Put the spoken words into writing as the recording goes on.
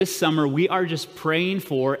This summer, we are just praying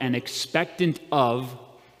for and expectant of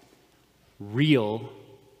real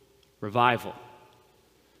revival.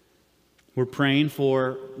 We're praying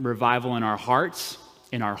for revival in our hearts,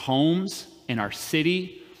 in our homes, in our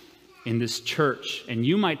city, in this church. And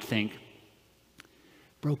you might think,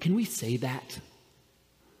 bro, can we say that?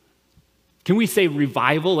 Can we say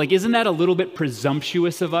revival? Like, isn't that a little bit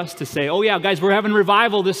presumptuous of us to say, oh yeah, guys, we're having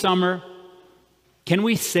revival this summer? Can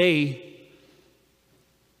we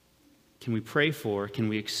pray for, can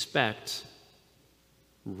we expect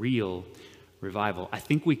real revival? I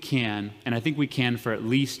think we can, and I think we can for at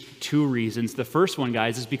least two reasons. The first one,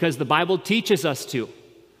 guys, is because the Bible teaches us to.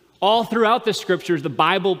 All throughout the scriptures, the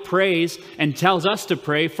Bible prays and tells us to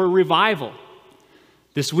pray for revival.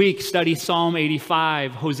 This week, study Psalm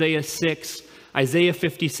 85, Hosea 6, Isaiah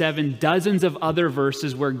 57, dozens of other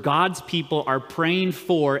verses where God's people are praying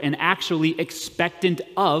for and actually expectant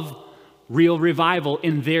of real revival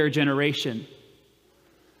in their generation.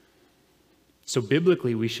 So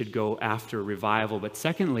biblically, we should go after revival. But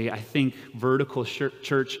secondly, I think Vertical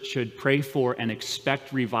Church should pray for and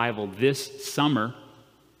expect revival this summer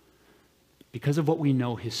because of what we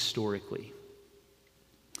know historically.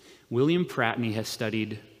 William Pratney has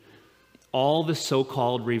studied all the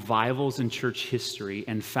so-called revivals in church history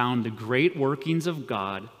and found the great workings of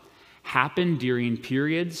God happen during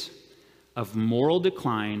periods of moral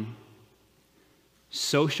decline,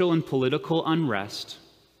 social and political unrest,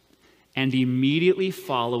 and immediately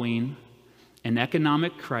following an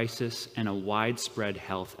economic crisis and a widespread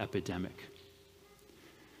health epidemic.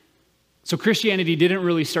 So Christianity didn't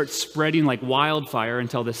really start spreading like wildfire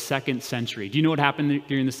until the 2nd century. Do you know what happened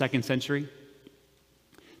during the 2nd century?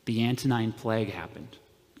 The Antonine Plague happened,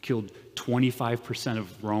 killed 25%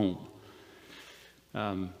 of Rome.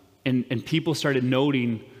 And people started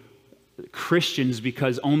noting Christians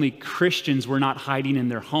because only Christians were not hiding in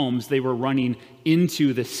their homes. They were running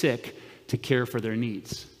into the sick to care for their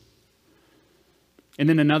needs. And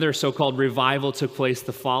then another so-called revival took place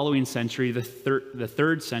the following century, the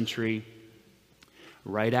 3rd century,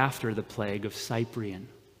 right after the plague of Cyprian.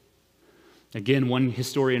 Again, one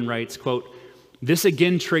historian writes, quote, "This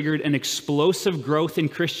again triggered an explosive growth in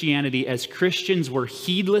Christianity as Christians were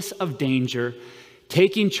heedless of danger,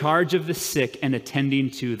 taking charge of the sick and attending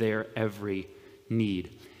to their every need."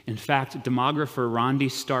 In fact, demographer Rondi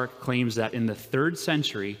Stark claims that in the 3rd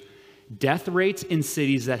century, death rates in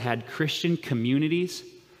cities that had Christian communities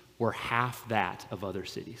were half that of other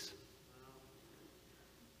cities.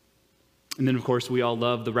 And then, of course, we all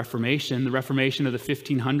love the Reformation of the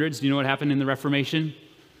 1500s. Do you know what happened in the Reformation?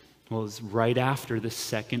 Well, it was right after the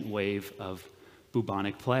second wave of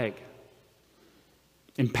bubonic plague.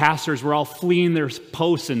 And pastors were all fleeing their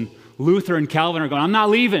posts, and Luther and Calvin are going, "I'm not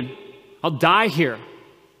leaving. I'll die here."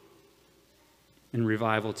 And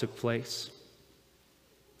revival took place.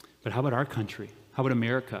 But how about our country? How about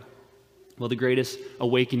America? Well, the greatest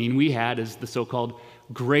awakening we had is the so-called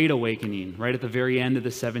Great Awakening, right at the very end of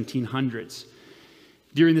the 1700s.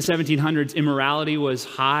 During the 1700s, immorality was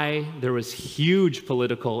high. There was huge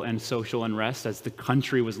political and social unrest as the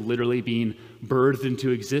country was literally being birthed into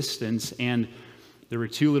existence. And there were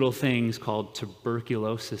two little things called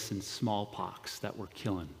tuberculosis and smallpox that were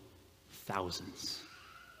killing thousands.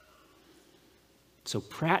 So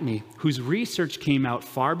Pratney, whose research came out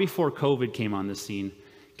far before COVID came on the scene,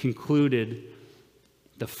 concluded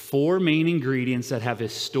the 4 main ingredients that have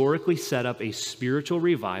historically set up a spiritual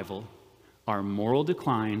revival are moral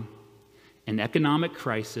decline, an economic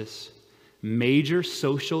crisis, major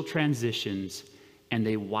social transitions, and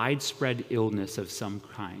a widespread illness of some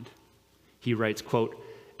kind. He writes, quote,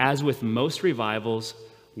 "As with most revivals,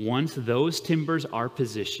 once those timbers are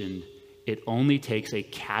positioned, it only takes a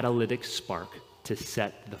catalytic spark to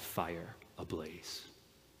set the fire ablaze."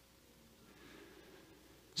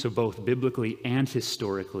 So both biblically and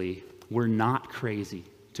historically, we're not crazy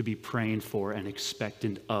to be praying for and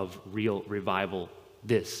expectant of real revival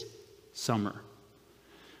this summer.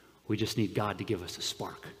 We just need God to give us a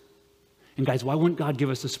spark. And guys, why wouldn't God give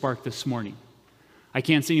us a spark this morning? I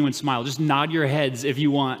can't see anyone smile. Just nod your heads if you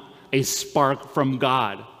want a spark from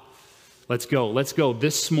God. Let's go. Let's go.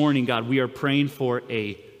 This morning, God, we are praying for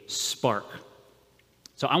a spark.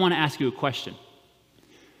 So I want to ask you a question.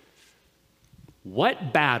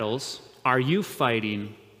 What battles are you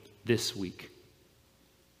fighting this week?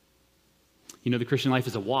 You know, the Christian life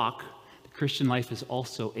is a walk. The Christian life is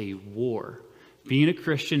also a war. Being a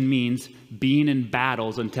Christian means being in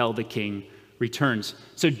battles until the King returns.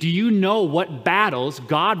 So do you know what battles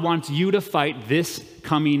God wants you to fight this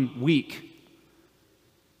coming week?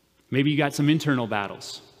 Maybe you got some internal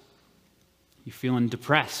battles. You're feeling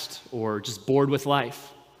depressed or just bored with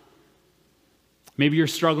life. Maybe you're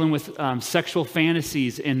struggling with sexual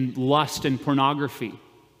fantasies and lust and pornography.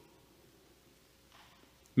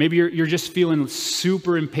 Maybe you're just feeling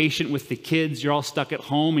super impatient with the kids. You're all stuck at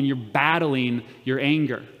home and you're battling your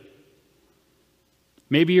anger.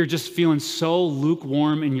 Maybe you're just feeling so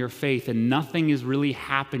lukewarm in your faith and nothing is really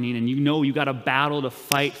happening and you know you got a battle to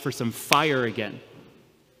fight for some fire again.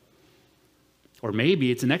 Or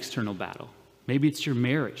maybe it's an external battle. Maybe it's your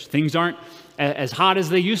marriage. Things aren't as hot as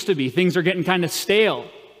they used to be. Things are getting kind of stale,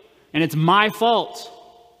 and it's my fault.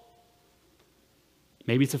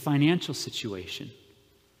 Maybe it's a financial situation.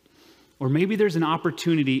 Or maybe there's an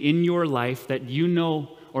opportunity in your life that you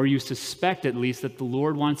know, or you suspect at least, that the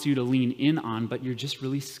Lord wants you to lean in on, but you're just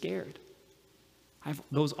really scared. I have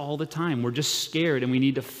those all the time. We're just scared, and we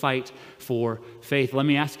need to fight for faith. Let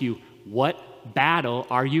me ask you, what battle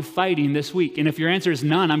are you fighting this week? And if your answer is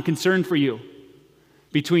none, I'm concerned for you.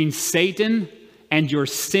 Between Satan and your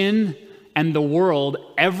sin and the world,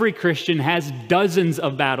 every Christian has dozens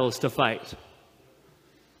of battles to fight.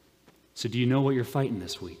 So do you know what you're fighting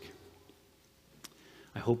this week?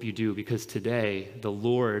 I hope you do, because today the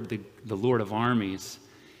Lord, the Lord of armies,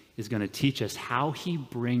 is going to teach us how he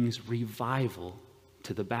brings revival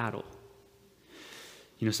to the battle.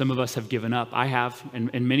 You know, some of us have given up. I have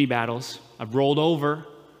in many battles. I've rolled over.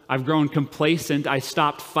 I've grown complacent. I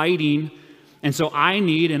stopped fighting. And so I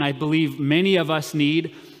need, and I believe many of us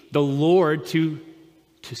need, the Lord to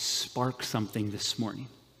spark something this morning.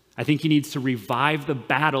 I think he needs to revive the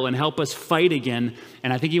battle and help us fight again.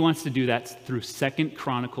 And I think he wants to do that through 2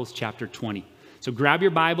 Chronicles chapter 20. So grab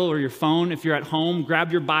your Bible or your phone. If you're at home,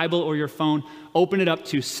 grab your Bible or your phone. Open it up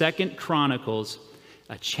to 2 Chronicles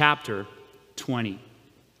chapter 20.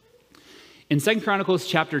 In 2 Chronicles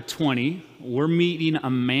chapter 20, we're meeting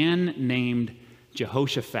a man named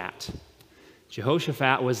Jehoshaphat.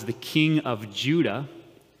 Jehoshaphat was the king of Judah,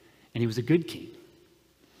 and he was a good king.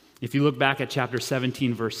 If you look back at chapter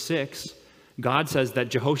 17, verse 6, God says that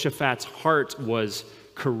Jehoshaphat's heart was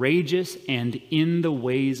courageous and in the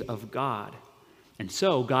ways of God. And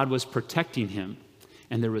so God was protecting him,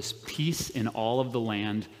 and there was peace in all of the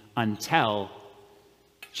land until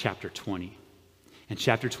chapter 20. And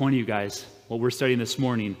chapter 20, you guys, what we're studying this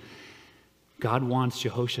morning, God wants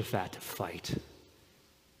Jehoshaphat to fight.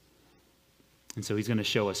 And so he's going to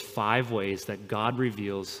show us 5 ways that God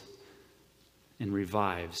reveals and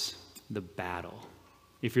revives the battle.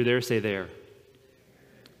 If you're there, say there.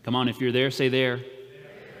 Come on, if you're there, say there.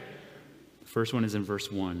 The first one is in verse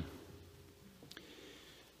 1.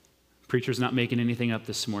 Preacher's not making anything up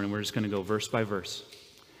this morning. We're just going to go verse by verse.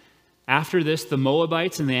 After this, the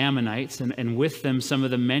Moabites and the Ammonites, and with them some of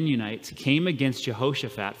the Mennonites, came against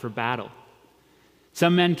Jehoshaphat for battle.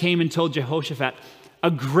 Some men came and told Jehoshaphat, "A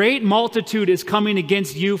great multitude is coming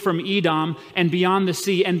against you from Edom and beyond the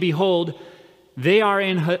sea, and behold, they are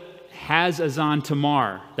in Hazazon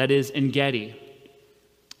Tamar," that is, in Gedi.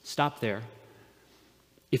 Stop there.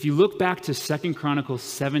 If you look back to 2 Chronicles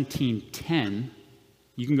 17:10,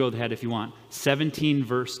 you can go ahead if you want, 17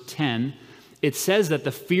 verse 10, it says that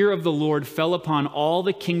the fear of the Lord fell upon all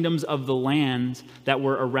the kingdoms of the land that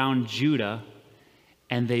were around Judah,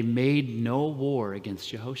 and they made no war against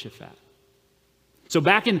Jehoshaphat. So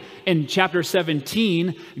back in chapter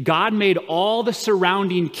 17, God made all the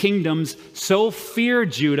surrounding kingdoms so fear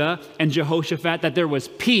Judah and Jehoshaphat that there was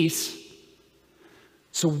peace.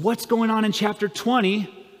 So what's going on in chapter 20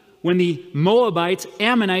 when the Moabites,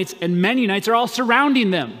 Ammonites, and Mennonites are all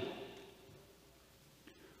surrounding them?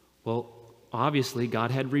 Well, obviously,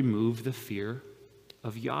 God had removed the fear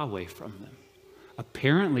of Yahweh from them.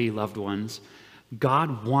 Apparently, loved ones,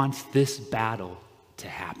 God wants this battle to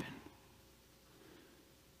happen.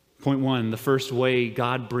 Point 1, the first way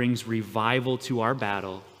God brings revival to our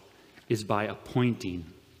battle is by appointing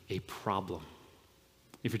a problem.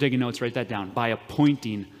 If you're taking notes, write that down. By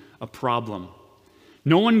appointing a problem.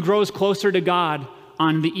 No one grows closer to God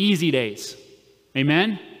on the easy days.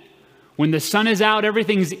 Amen? When the sun is out,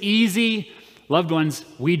 everything's easy. Loved ones,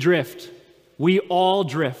 we drift. We all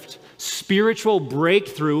drift. Spiritual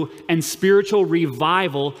breakthrough and spiritual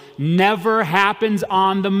revival never happens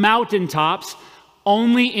on the mountaintops,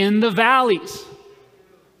 only in the valleys.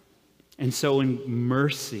 And so in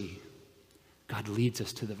mercy, God leads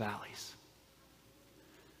us to the valleys.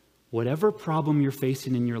 Whatever problem you're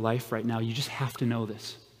facing in your life right now, you just have to know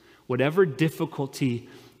this. Whatever difficulty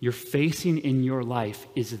you're facing in your life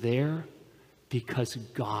is there because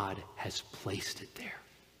God has placed it there.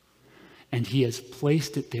 And he has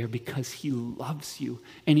placed it there because he loves you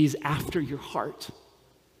and he's after your heart.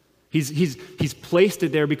 He's placed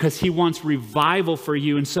it there because he wants revival for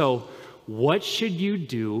you. And so, what should you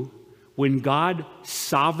do when God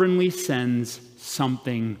sovereignly sends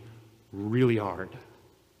something really hard.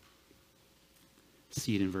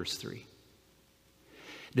 See it in verse 3.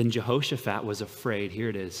 Then Jehoshaphat was afraid, here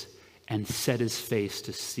it is, and set his face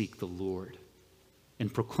to seek the Lord,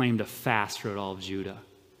 and proclaimed a fast throughout all of Judah.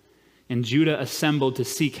 And Judah assembled to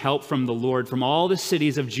seek help from the Lord. From all the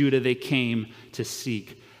cities of Judah they came to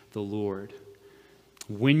seek the Lord.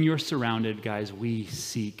 When you're surrounded, guys, we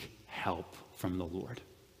seek help from the Lord.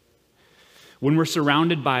 When we're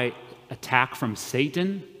surrounded by attack from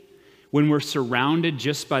Satan, when we're surrounded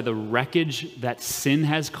just by the wreckage that sin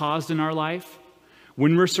has caused in our life,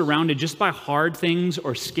 when we're surrounded just by hard things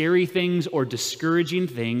or scary things or discouraging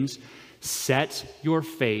things, set your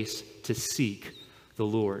face to seek the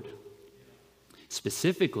Lord.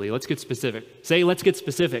 Specifically, let's get specific. Say, let's get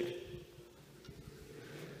specific.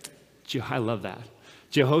 I love that.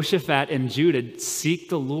 Jehoshaphat and Judah seek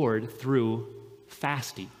the Lord through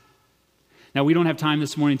fasting. Now, we don't have time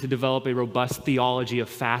this morning to develop a robust theology of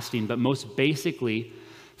fasting, but most basically,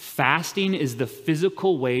 fasting is the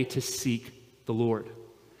physical way to seek the Lord.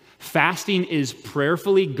 Fasting is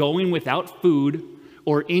prayerfully going without food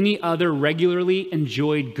or any other regularly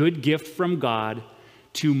enjoyed good gift from God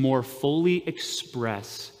to more fully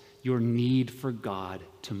express your need for God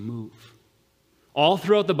to move. All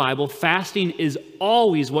throughout the Bible, fasting is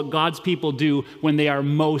always what God's people do when they are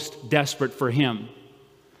most desperate for Him.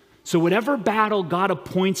 So whatever battle God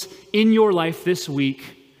appoints in your life this week,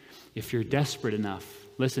 if you're desperate enough,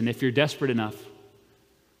 listen, if you're desperate enough,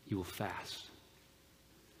 you will fast.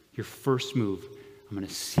 Your first move, I'm going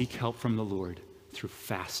to seek help from the Lord through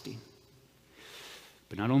fasting.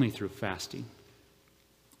 But not only through fasting,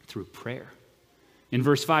 through prayer. In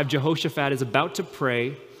verse 5, Jehoshaphat is about to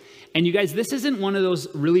pray. And you guys, this isn't one of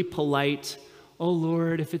those really polite, oh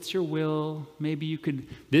Lord, if it's your will, maybe you could.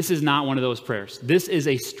 This is not one of those prayers. This is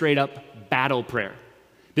a straight up battle prayer.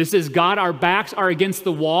 This is, God, our backs are against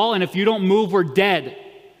the wall, and if you don't move, we're dead.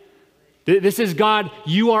 This is, God,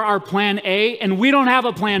 you are our plan A, and we don't have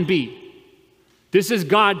a plan B. This is,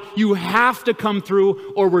 God, you have to come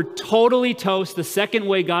through or we're totally toast. The second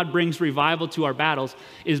way God brings revival to our battles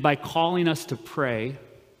is by calling us to pray.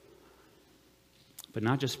 But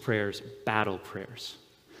not just prayers, battle prayers.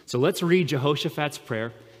 So let's read Jehoshaphat's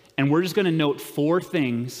prayer, and we're just going to note 4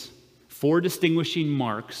 things, 4 distinguishing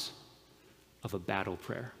marks of a battle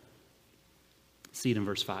prayer. See it in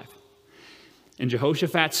verse 5. And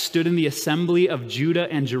Jehoshaphat stood in the assembly of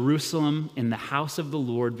Judah and Jerusalem in the house of the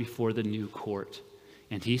Lord before the new court.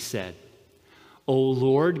 And he said, O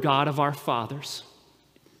Lord God of our fathers,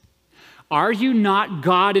 are you not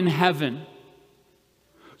God in heaven?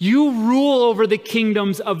 You rule over the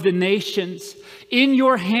kingdoms of the nations. In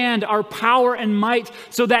your hand are power and might,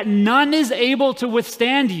 so that none is able to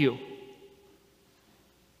withstand you.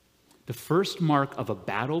 The first mark of a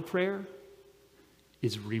battle prayer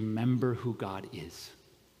is remember who God is.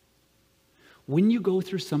 When you go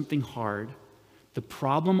through something hard, the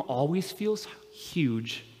problem always feels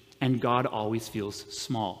huge and God always feels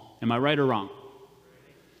small. Am I right or wrong?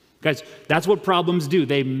 Guys, that's what problems do.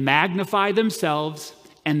 They magnify themselves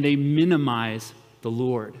and they minimize the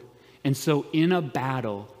Lord. And so in a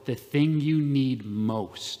battle, the thing you need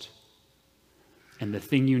most and the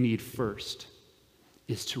thing you need first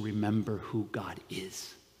is to remember who God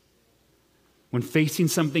is. When facing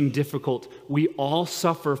something difficult, we all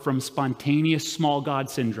suffer from spontaneous small God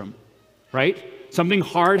syndrome, right? Something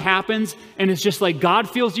hard happens, and it's just like God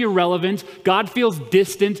feels irrelevant. God feels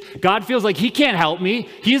distant. God feels like he can't help me.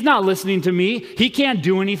 He's not listening to me. He can't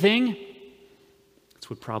do anything. That's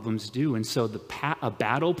what problems do. And so a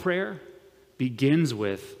battle prayer begins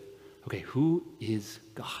with, okay, who is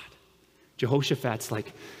God? Jehoshaphat's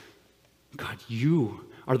like, God, you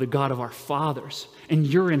are the God of our fathers, and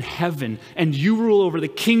you're in heaven, and you rule over the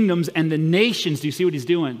kingdoms and the nations. Do you see what he's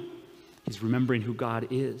doing? He's remembering who God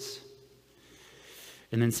is.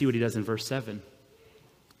 And then see what he does in verse 7.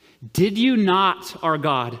 Did you not, our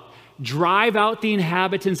God, drive out the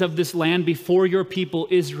inhabitants of this land before your people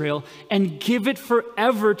Israel and give it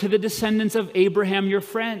forever to the descendants of Abraham, your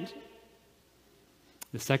friend?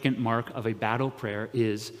 The second mark of a battle prayer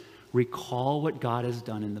is recall what God has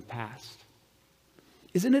done in the past.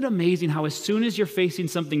 Isn't it amazing how as soon as you're facing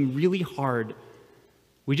something really hard,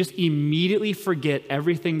 we just immediately forget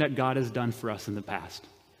everything that God has done for us in the past?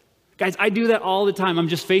 Guys, I do that all the time. I'm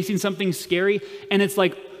just facing something scary, and it's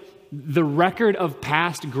like the record of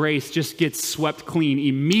past grace just gets swept clean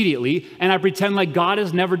immediately, and I pretend like God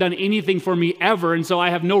has never done anything for me ever, and so I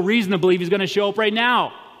have no reason to believe he's going to show up right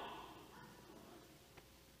now.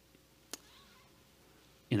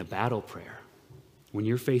 In a battle prayer, when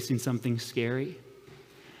you're facing something scary,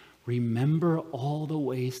 remember all the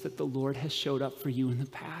ways that the Lord has showed up for you in the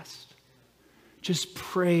past. Just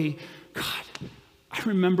pray, God, I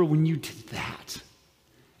remember when you did that.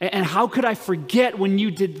 And how could I forget when you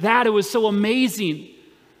did that? It was so amazing.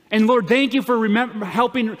 And Lord, thank you for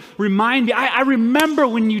helping remind me. I remember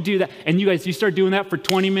when you do that. And you guys, you start doing that for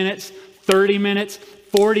 20 minutes, 30 minutes,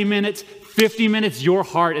 40 minutes, 50 minutes, your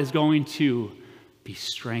heart is going to be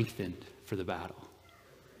strengthened for the battle.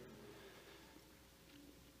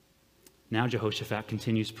 Now Jehoshaphat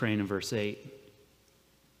continues praying in verse 8.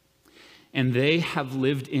 And they have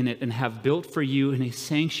lived in it and have built for you in a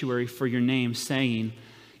sanctuary for your name, saying,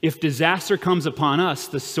 if disaster comes upon us,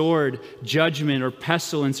 the sword, judgment, or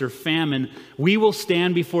pestilence, or famine, we will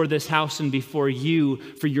stand before this house and before you,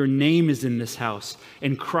 for your name is in this house,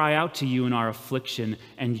 and cry out to you in our affliction,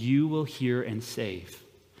 and you will hear and save.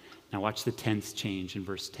 Now watch the tense change in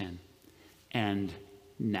verse 10. And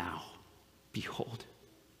now, behold,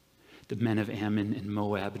 the men of Ammon and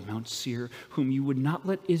Moab and Mount Seir, whom you would not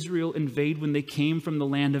let Israel invade when they came from the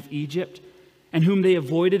land of Egypt, and whom they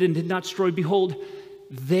avoided and did not destroy, behold,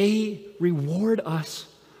 they reward us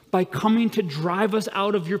by coming to drive us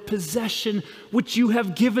out of your possession, which you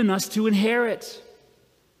have given us to inherit.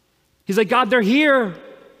 He's like, God, they're here.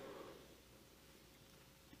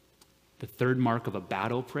 The third mark of a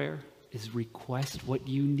battle prayer is request what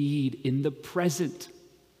you need in the present.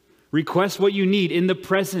 Request what you need in the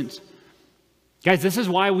present. Guys, this is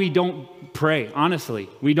why we don't pray, honestly.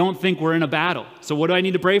 We don't think we're in a battle. So what do I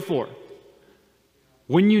need to pray for?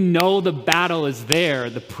 When you know the battle is there,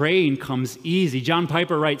 the praying comes easy. John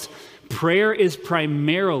Piper writes, prayer is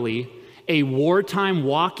primarily a wartime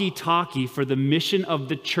walkie-talkie for the mission of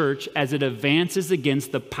the church as it advances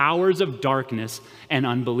against the powers of darkness and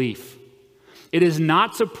unbelief. It is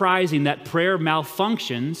not surprising that prayer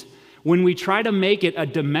malfunctions when we try to make it a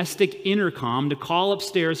domestic intercom to call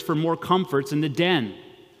upstairs for more comforts in the den.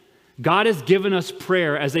 God has given us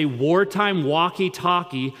prayer as a wartime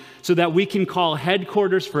walkie-talkie so that we can call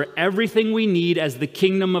headquarters for everything we need as the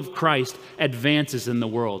kingdom of Christ advances in the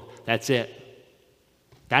world. That's it.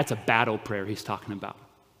 That's a battle prayer he's talking about.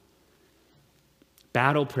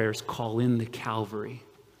 Battle prayers call in the Calvary.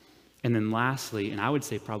 And then lastly, and I would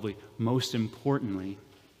say probably most importantly,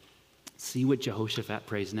 see what Jehoshaphat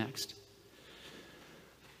prays next.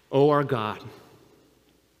 O our God,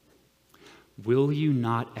 will you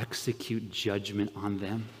not execute judgment on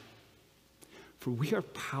them? For we are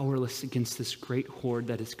powerless against this great horde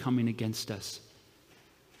that is coming against us.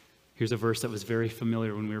 Here's a verse that was very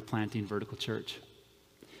familiar when we were planting Vertical Church.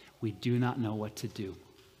 We do not know what to do,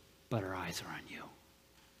 but our eyes are on you.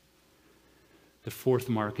 The fourth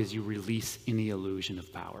mark is you release any illusion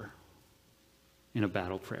of power in a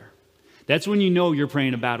battle prayer. That's when you know you're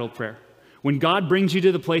praying a battle prayer. When God brings you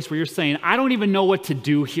to the place where you're saying, I don't even know what to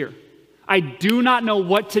do here. I do not know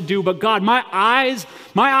what to do, but God, my eyes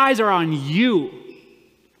are on you.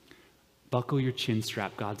 Buckle your chin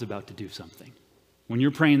strap. God's about to do something. When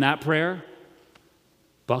you're praying that prayer,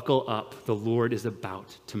 buckle up. The Lord is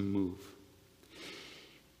about to move.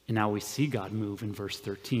 And now we see God move in verse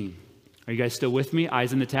 13. Are you guys still with me?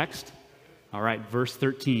 Eyes in the text? All right, verse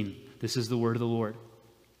 13. This is the word of the Lord.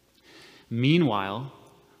 Meanwhile,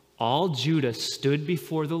 all Judah stood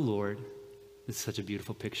before the Lord. This is such a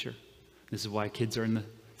beautiful picture. This is why kids are in the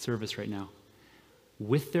service right now.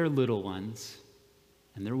 With their little ones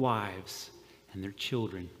and their wives and their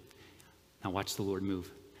children. Now watch the Lord move.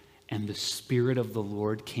 And the Spirit of the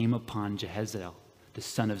Lord came upon Jehaziel, the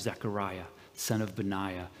son of Zechariah, son of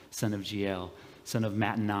Benaiah, son of Jeiel, son of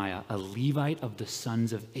Mattaniah, a Levite of the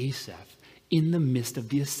sons of Asaph, in the midst of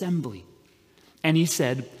the assembly. And he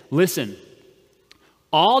said, listen,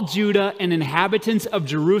 all Judah and inhabitants of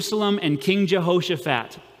Jerusalem and King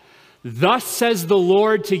Jehoshaphat, thus says the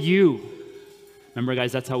Lord to you. Remember,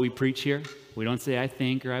 guys, that's how we preach here. We don't say, I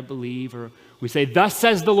think, or I believe, or we say, thus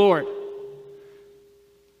says the Lord.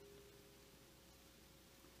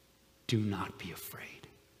 Do not be afraid,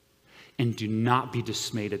 and do not be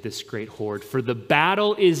dismayed at this great horde, for the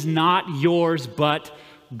battle is not yours, but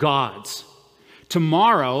God's.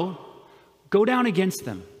 Tomorrow, go down against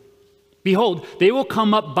them. Behold, they will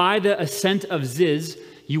come up by the ascent of Ziz.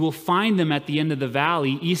 You will find them at the end of the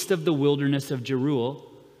valley, east of the wilderness of Jeruel.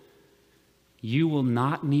 You will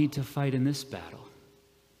not need to fight in this battle.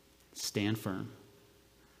 Stand firm.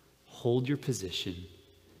 Hold your position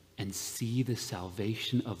and see the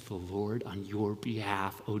salvation of the Lord on your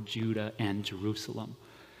behalf, O Judah and Jerusalem.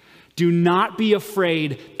 Do not be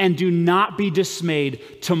afraid and do not be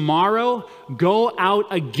dismayed. Tomorrow, go out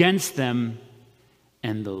against them,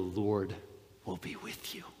 and the Lord will be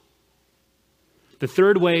with you. The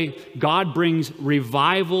third way God brings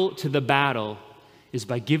revival to the battle is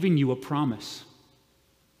by giving you a promise.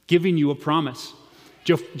 Giving you a promise.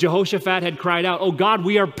 Jehoshaphat had cried out, "Oh God,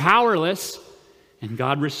 we are powerless." And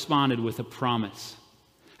God responded with a promise.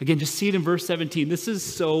 Again, just see it in verse 17. This is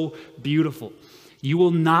so beautiful. You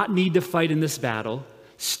will not need to fight in this battle.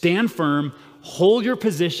 Stand firm, hold your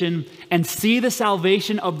position, and see the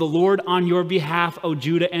salvation of the Lord on your behalf, O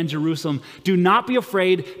Judah and Jerusalem. Do not be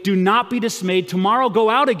afraid. Do not be dismayed. Tomorrow go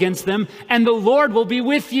out against them, and the Lord will be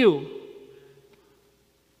with you.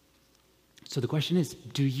 So the question is,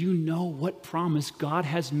 do you know what promise God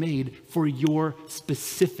has made for your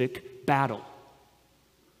specific battle?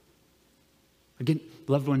 Again,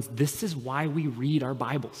 beloved ones, this is why we read our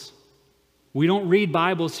Bibles. We don't read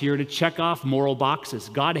Bibles here to check off moral boxes.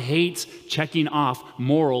 God hates checking off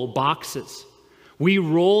moral boxes. We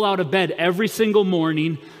roll out of bed every single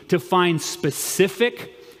morning to find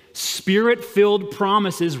specific, Spirit-filled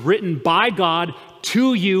promises written by God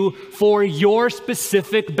to you for your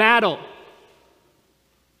specific battle.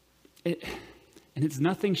 And it's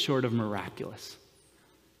nothing short of miraculous.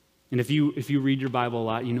 And if you read your Bible a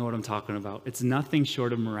lot, you know what I'm talking about. It's nothing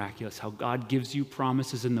short of miraculous how God gives you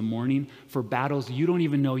promises in the morning for battles you don't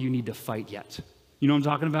even know you need to fight yet. You know what I'm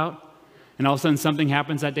talking about? And all of a sudden something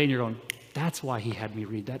happens that day and you're going, that's why he had me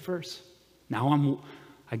read that verse. Now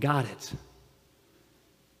I got it.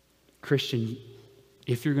 Christian,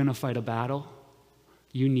 if you're going to fight a battle,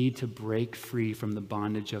 you need to break free from the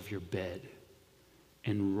bondage of your bed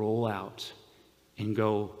and roll out and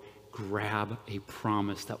go grab a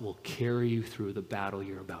promise that will carry you through the battle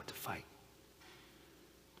you're about to fight.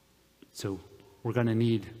 So we're going to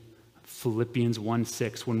need Philippians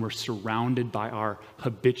 1:6 when we're surrounded by our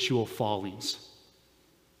habitual fallings.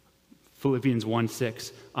 Philippians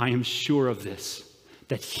 1:6, I am sure of this,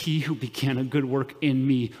 that he who began a good work in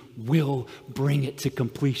me will bring it to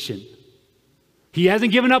completion. He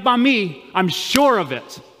hasn't given up on me. I'm sure of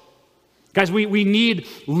it. Guys, we need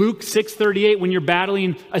Luke 6:38 when you're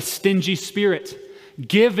battling a stingy spirit.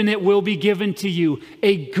 Give and it will be given to you.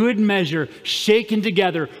 A good measure, shaken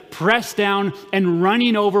together, pressed down, and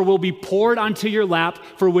running over will be poured onto your lap.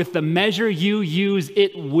 For with the measure you use,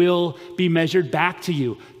 it will be measured back to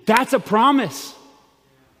you. That's a promise.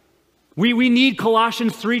 We need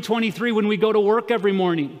Colossians 3:23 when we go to work every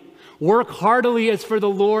morning. Work heartily as for the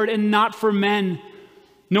Lord and not for men,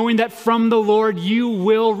 knowing that from the Lord you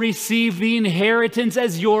will receive the inheritance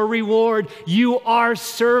as your reward. You are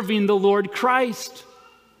serving the Lord Christ.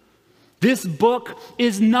 This book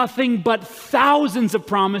is nothing but thousands of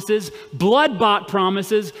promises, blood-bought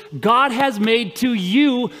promises God has made to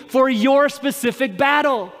you for your specific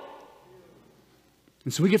battle.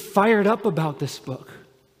 And so we get fired up about this book,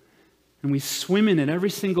 and we swim in it every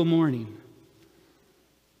single morning.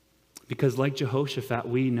 Because like Jehoshaphat,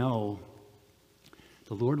 we know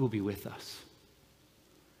the Lord will be with us.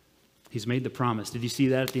 He's made the promise. Did you see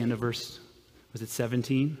that at the end of verse, was it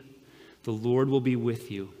 17? The Lord will be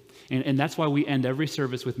with you. And that's why we end every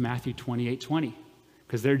service with Matthew 28:20.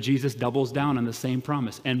 Because there Jesus doubles down on the same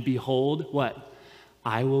promise. And behold, what?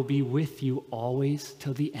 I will be with you always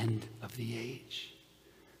till the end of the age.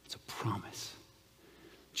 It's a promise.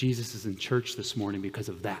 Jesus is in church this morning because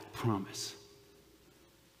of that promise.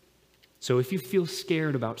 So if you feel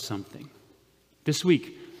scared about something, this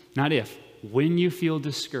week, not if, when you feel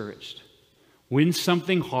discouraged, when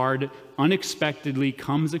something hard unexpectedly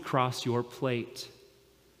comes across your plate,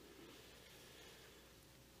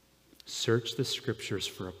 search the scriptures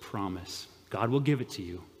for a promise. God will give it to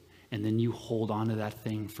you, and then you hold on to that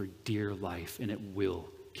thing for dear life, and it will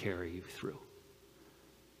carry you through.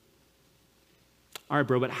 All right,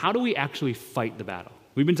 bro, but how do we actually fight the battle?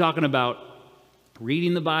 We've been talking about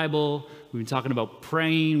reading the Bible, we've been talking about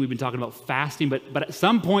praying, we've been talking about fasting, but at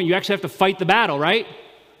some point you actually have to fight the battle, right?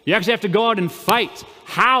 You actually have to go out and fight.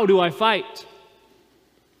 How do I fight?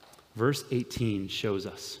 Verse 18 shows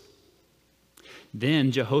us.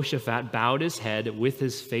 Then Jehoshaphat bowed his head with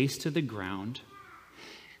his face to the ground,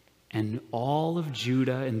 and all of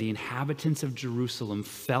Judah and the inhabitants of Jerusalem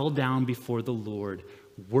fell down before the Lord,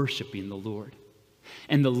 worshiping the Lord.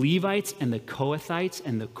 And the Levites and the Kohathites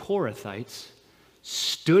and the Korathites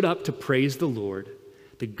stood up to praise the Lord,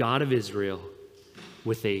 the God of Israel,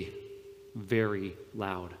 with a very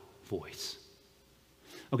loud voice.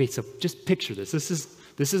 Okay, so just picture this.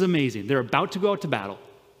 This is amazing. They're about to go out to battle.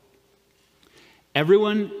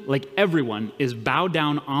 Everyone is bowed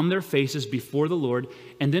down on their faces before the Lord,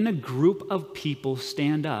 and then a group of people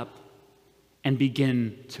stand up and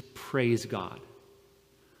begin to praise God.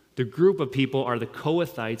 The group of people are the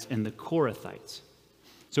Kohathites and the Korathites.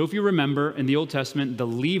 So if you remember, in the Old Testament, the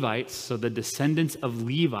Levites, so the descendants of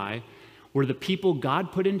Levi, were the people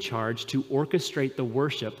God put in charge to orchestrate the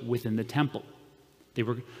worship within the temple. They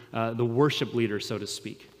were the worship leaders, so to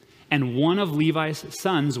speak. And one of Levi's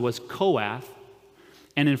sons was Kohath.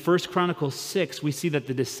 And in 1 Chronicles 6, we see that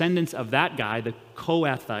the descendants of that guy, the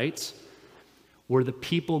Kohathites, were the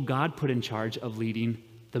people God put in charge of leading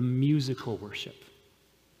the musical worship.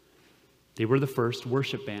 They were the first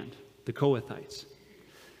worship band, the Kohathites.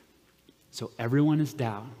 So everyone is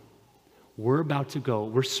down. We're about to go.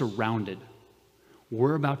 We're surrounded.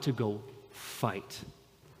 We're about to go fight.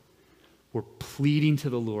 We're pleading to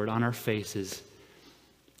the Lord on our faces.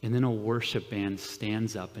 And then a worship band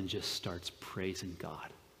stands up and just starts praising God.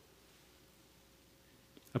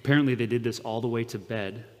 Apparently they did this all the way to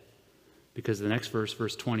bed, because the next verse,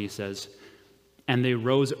 verse 20 says, "And they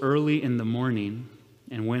rose early in the morning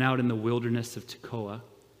and went out in the wilderness of Tekoa.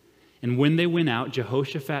 And when they went out,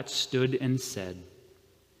 Jehoshaphat stood and said,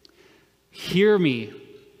 'Hear me,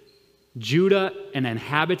 Judah and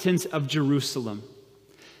inhabitants of Jerusalem.'"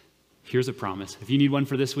 Here's a promise. If you need one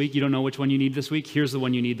for this week, you don't know which one you need this week, here's the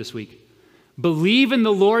one you need this week. "Believe in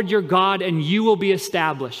the Lord your God and you will be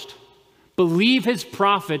established. Believe his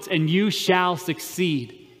prophets and you shall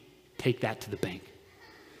succeed." Take that to the bank.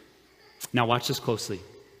 Now watch this closely.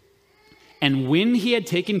 "And when he had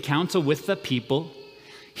taken counsel with the people,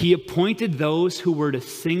 he appointed those who were to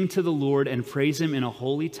sing to the Lord and praise him in a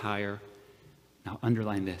holy attire." Now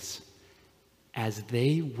underline this. "As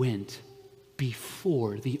they went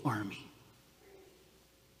before the army."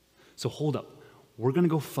 So hold up. We're going to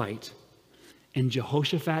go fight. And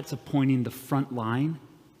Jehoshaphat's appointing the front line.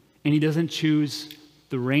 And he doesn't choose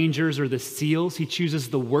the Rangers or the SEALs. He chooses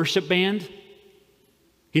the worship band.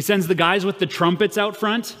 He sends the guys with the trumpets out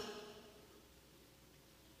front.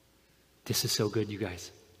 This is so good, you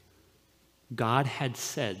guys. God had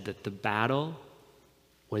said that the battle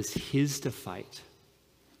was his to fight.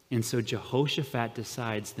 And so Jehoshaphat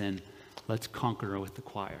decides then, let's conquer with the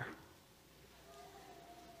choir.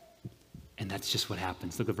 And that's just what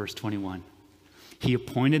happens. Look at verse 21. "He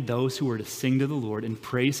appointed those who were to sing to the Lord and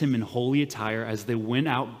praise him in holy attire as they went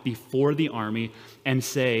out before the army and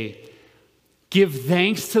say, 'Give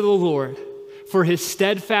thanks to the Lord, for his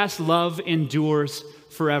steadfast love endures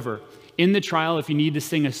forever.'" In the trial, if you need to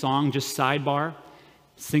sing a song, just sidebar,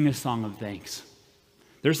 sing a song of thanks.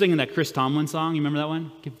 They're singing that Chris Tomlin song. You remember that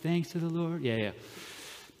one? "Give thanks to the Lord." Yeah.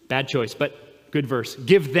 Bad choice, but good verse.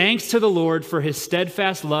 "Give thanks to the Lord, for his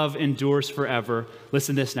steadfast love endures forever."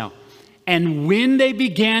 Listen to this now. "And when they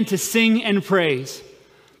began to sing and praise,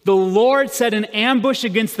 the Lord set an ambush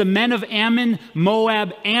against the men of Ammon,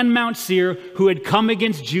 Moab, and Mount Seir who had come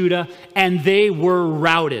against Judah, and they were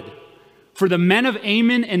routed. For the men of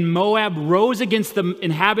Ammon and Moab rose against the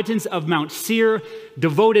inhabitants of Mount Seir,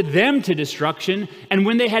 devoted them to destruction, and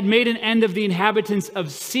when they had made an end of the inhabitants of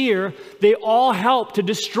Seir, they all helped to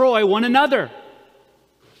destroy one another."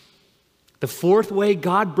 The fourth way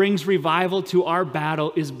God brings revival to our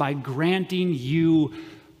battle is by granting you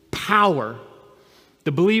power.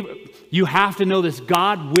 The believer, you have to know this.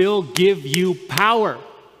 God will give you power.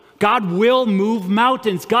 God will move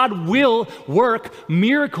mountains. God will work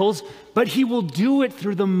miracles, but he will do it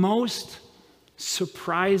through the most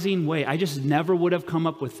surprising way. I just never would have come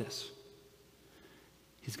up with this.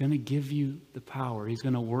 He's going to give you the power. He's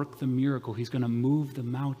going to work the miracle. He's going to move the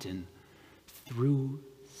mountain through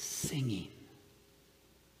singing.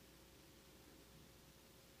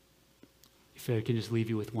 If I can just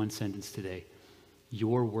leave you with one sentence today.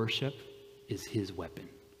 Your worship is his weapon.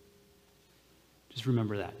 Just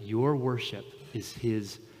remember that. Your worship is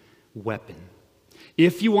his weapon.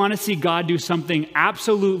 If you want to see God do something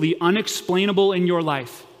absolutely unexplainable in your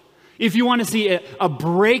life, if you want to see a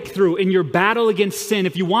breakthrough in your battle against sin,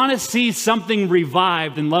 if you want to see something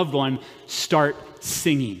revived in loved one, start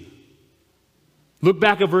singing. Look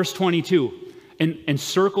back at verse 22 and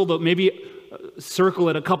circle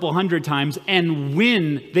it a couple hundred times. "And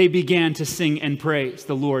when they began to sing and praise,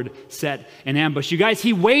 the Lord set an ambush." You guys,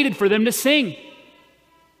 he waited for them to sing.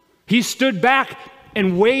 He stood back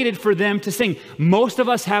and waited for them to sing. Most of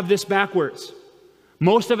us have this backwards.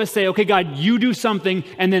 Most of us say, "Okay, God, you do something,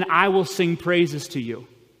 and then I will sing praises to you."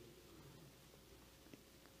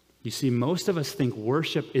 You see, most of us think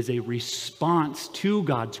worship is a response to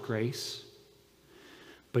God's grace.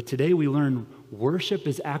 But today we learn worship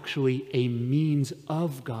is actually a means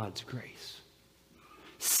of God's grace.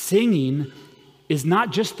 Singing is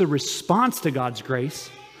not just the response to God's grace.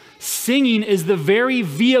 Singing is the very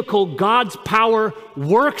vehicle God's power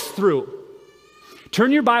works through.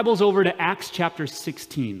 Turn your Bibles over to Acts chapter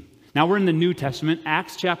 16. Now we're in the New Testament,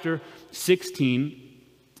 Acts chapter 16.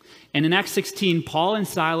 And in Acts 16, Paul and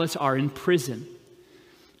Silas are in prison.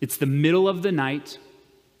 It's the middle of the night,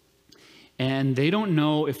 and they don't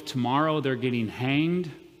know if tomorrow they're getting hanged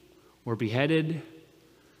or beheaded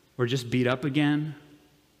or just beat up again.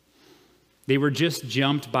 They were just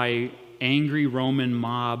jumped by an angry Roman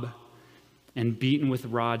mob and beaten with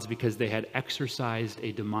rods because they had exorcised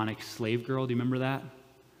a demonic slave girl. Do you remember that?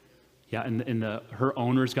 Yeah, and her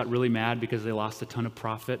owners got really mad because they lost a ton of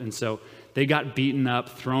profit. And so they got beaten up,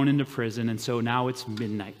 thrown into prison, and so now it's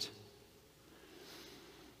midnight.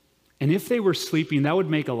 And if they were sleeping, that would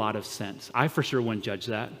make a lot of sense. I for sure wouldn't judge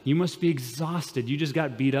that. You must be exhausted. You just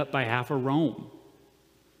got beat up by half of Rome.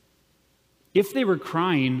 If they were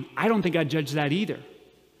crying, I don't think I'd judge that either.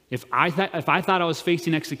 If I thought I was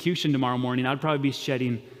facing execution tomorrow morning, I'd probably be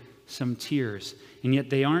shedding some tears. And yet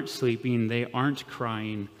they aren't sleeping, they aren't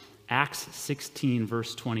crying. Acts 16,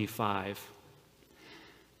 verse 25.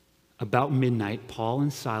 About midnight, Paul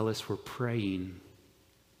and Silas were praying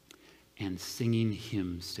and singing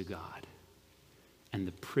hymns to God, and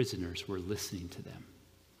the prisoners were listening to them.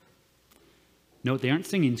 Note, they aren't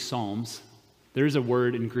singing psalms. There's a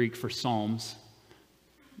word in Greek for psalms.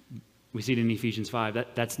 We see it in Ephesians 5.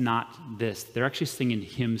 That's not this. They're actually singing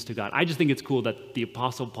hymns to God. I just think it's cool that the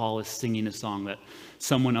Apostle Paul is singing a song that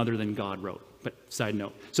someone other than God wrote. But side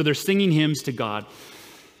note. So they're singing hymns to God.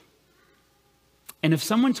 And if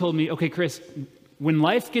someone told me, okay, Chris, when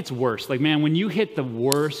life gets worse, like, man, when you hit the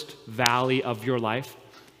worst valley of your life,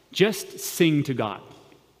 just sing to God.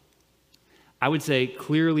 I would say,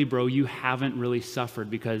 clearly, bro, you haven't really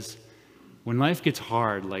suffered, because when life gets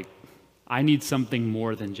hard, like, I need something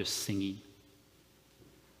more than just singing.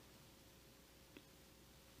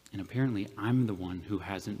 And apparently, I'm the one who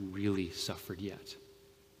hasn't really suffered yet,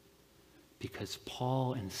 because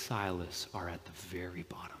Paul and Silas are at the very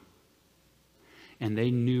bottom. And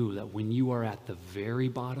they knew that when you are at the very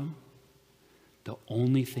bottom, the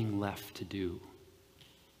only thing left to do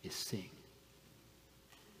is sing.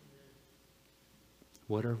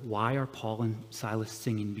 Why are Paul and Silas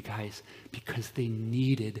singing, guys? Because they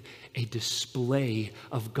needed a display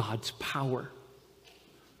of God's power.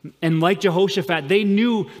 And like Jehoshaphat, they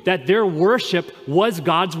knew that their worship was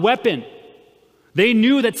God's weapon. They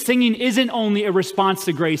knew that singing isn't only a response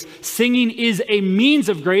to grace. Singing is a means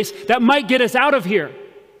of grace that might get us out of here.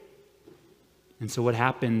 And so what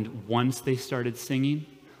happened once they started singing?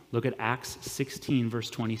 Look at Acts 16, verse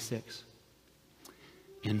 26.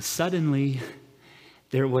 And suddenly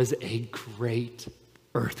there was a great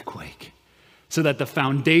earthquake, so that the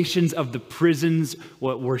foundations of the prisons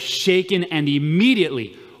were shaken, and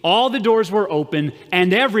immediately all the doors were open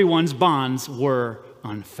and everyone's bonds were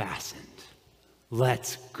unfastened.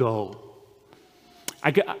 Let's go.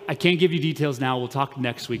 I can't give you details now. We'll talk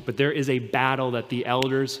next week. But there is a battle that the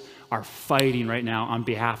elders are fighting right now on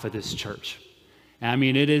behalf of this church. And I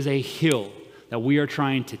mean, it is a hill that we are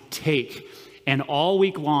trying to take. And all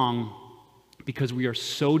week long, because we are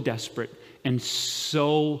so desperate and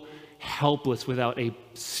so helpless without a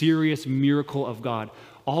serious miracle of God,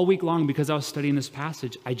 all week long, because I was studying this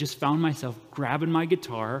passage, I just found myself grabbing my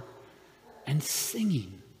guitar and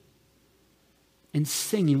singing. And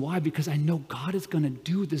singing. Why? Because I know God is going to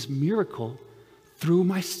do this miracle through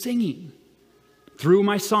my singing, through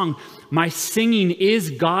my song. My singing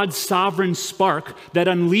is God's sovereign spark that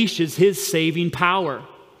unleashes his saving power.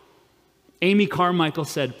 Amy Carmichael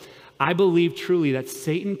said, I believe truly that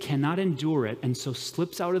Satan cannot endure it, and so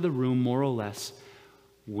slips out of the room more or less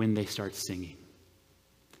when they start singing.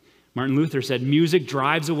 Martin Luther said, music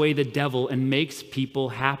drives away the devil and makes people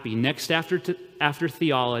happy. Next, after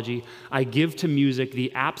theology, I give to music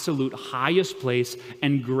the absolute highest place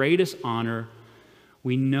and greatest honor.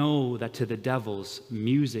 We know that to the devils,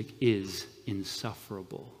 music is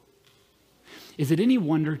insufferable. Is it any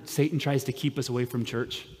wonder Satan tries to keep us away from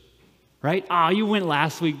church? Right? You went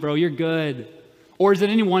last week, bro. You're good. Or is it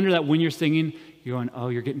any wonder that when you're singing, you're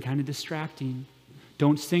going, you're getting kind of distracting.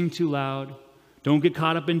 Don't sing too loud. Don't get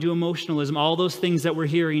caught up into emotionalism. All those things that we're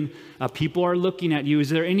hearing, people are looking at you. Is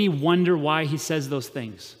there any wonder why he says those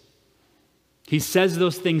things? He says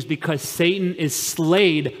those things because Satan is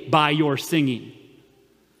slayed by your singing.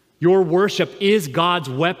 Your worship is God's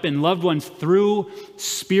weapon. Loved ones, through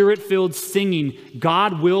spirit-filled singing,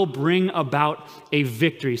 God will bring about a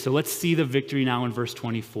victory. So let's see the victory now in verse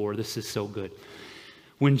 24. This is so good.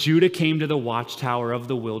 When Judah came to the watchtower of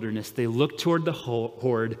the wilderness, they looked toward the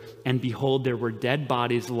horde, and behold, there were dead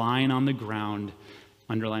bodies lying on the ground.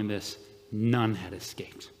 Underline this, none had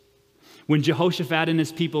escaped. When Jehoshaphat and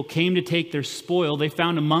his people came to take their spoil, they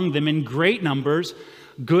found among them in great numbers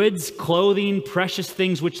goods, clothing, precious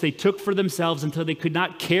things, which they took for themselves until they could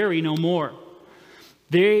not carry no more.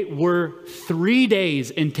 They were 3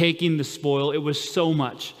 days in taking the spoil. It was so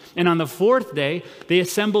much. And on the 4th day, they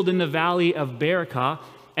assembled in the valley of Berachah,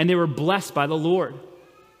 and they were blessed by the Lord.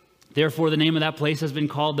 Therefore, the name of that place has been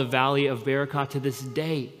called the Valley of Berachah to this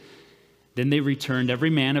day. Then they returned, every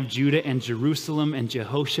man of Judah and Jerusalem, and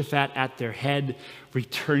Jehoshaphat at their head,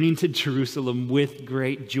 returning to Jerusalem with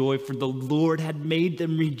great joy, for the Lord had made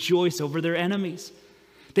them rejoice over their enemies.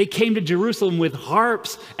 They came to Jerusalem with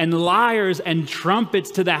harps and lyres and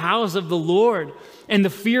trumpets to the house of the Lord. And the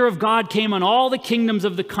fear of God came on all the kingdoms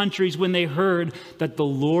of the countries when they heard that the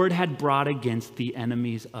Lord had brought against the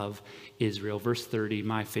enemies of Israel. Verse 30,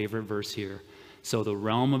 my favorite verse here. So the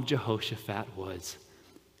realm of Jehoshaphat was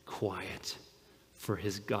quiet, for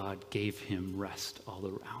his God gave him rest all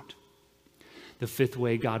around. The 5th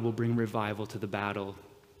way God will bring revival to the battle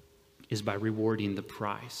is by rewarding the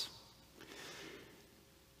prize.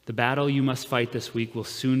 The battle you must fight this week will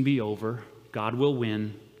soon be over. God will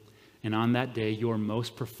win. And on that day, your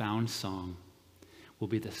most profound song will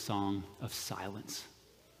be the song of silence,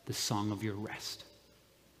 the song of your rest.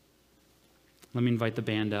 Let me invite the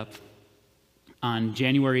band up. On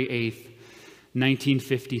January 8th,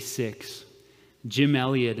 1956, Jim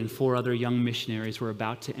Elliot and 4 other young missionaries were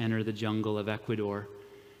about to enter the jungle of Ecuador,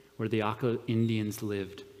 where the Auca Indians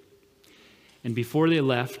lived. And before they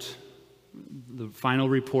left, the final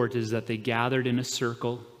report is that they gathered in a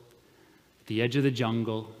circle at the edge of the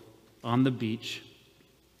jungle on the beach,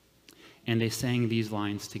 and they sang these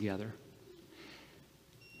lines together.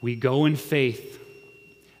 We go in faith,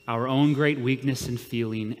 our own great weakness and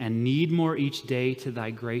feeling, and need more each day to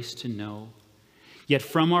thy grace to know. Yet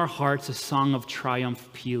from our hearts a song of triumph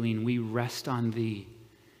pealing, we rest on thee,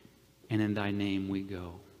 and in thy name we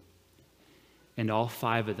go. And all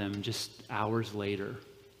 5 of them, just hours later,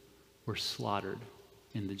 were slaughtered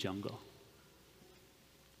in the jungle.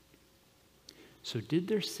 So did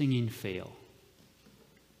their singing fail?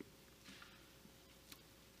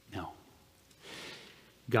 No.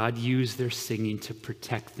 God used their singing to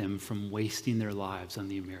protect them from wasting their lives on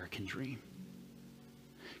the American dream.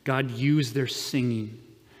 God used their singing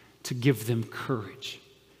to give them courage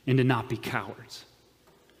and to not be cowards.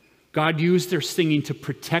 God used their singing to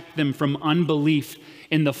protect them from unbelief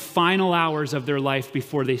in the final hours of their life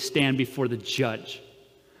before they stand before the judge.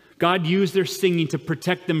 God used their singing to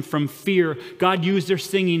protect them from fear. God used their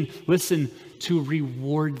singing, listen, to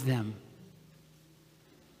reward them.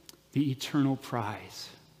 The eternal prize.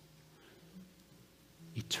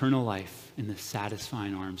 Eternal life in the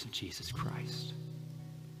satisfying arms of Jesus Christ.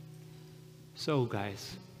 So,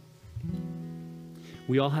 guys,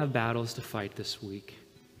 we all have battles to fight this week.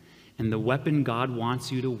 And the weapon God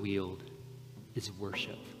wants you to wield is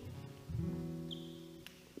worship.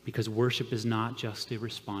 Because worship is not just a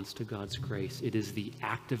response to God's grace. It is the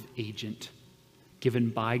active agent given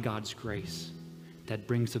by God's grace that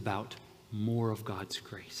brings about more of God's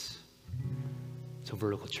grace. So,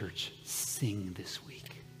 Vertical Church, sing this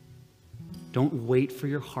week. Don't wait for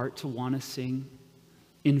your heart to want to sing.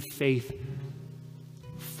 In faith,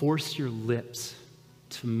 force your lips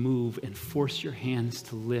to move and force your hands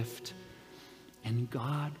to lift, and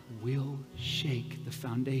God will shake the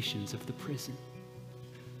foundations of the prison.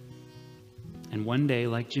 And one day,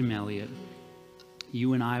 like Jim Elliot,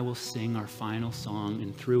 you and I will sing our final song,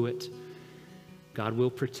 and through it, God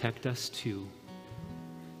will protect us too.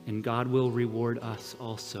 And God will reward us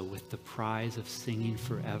also with the prize of singing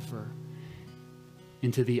forever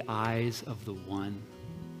into the eyes of the one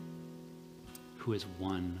who has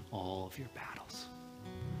won all of your battles.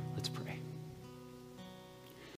 Let's pray.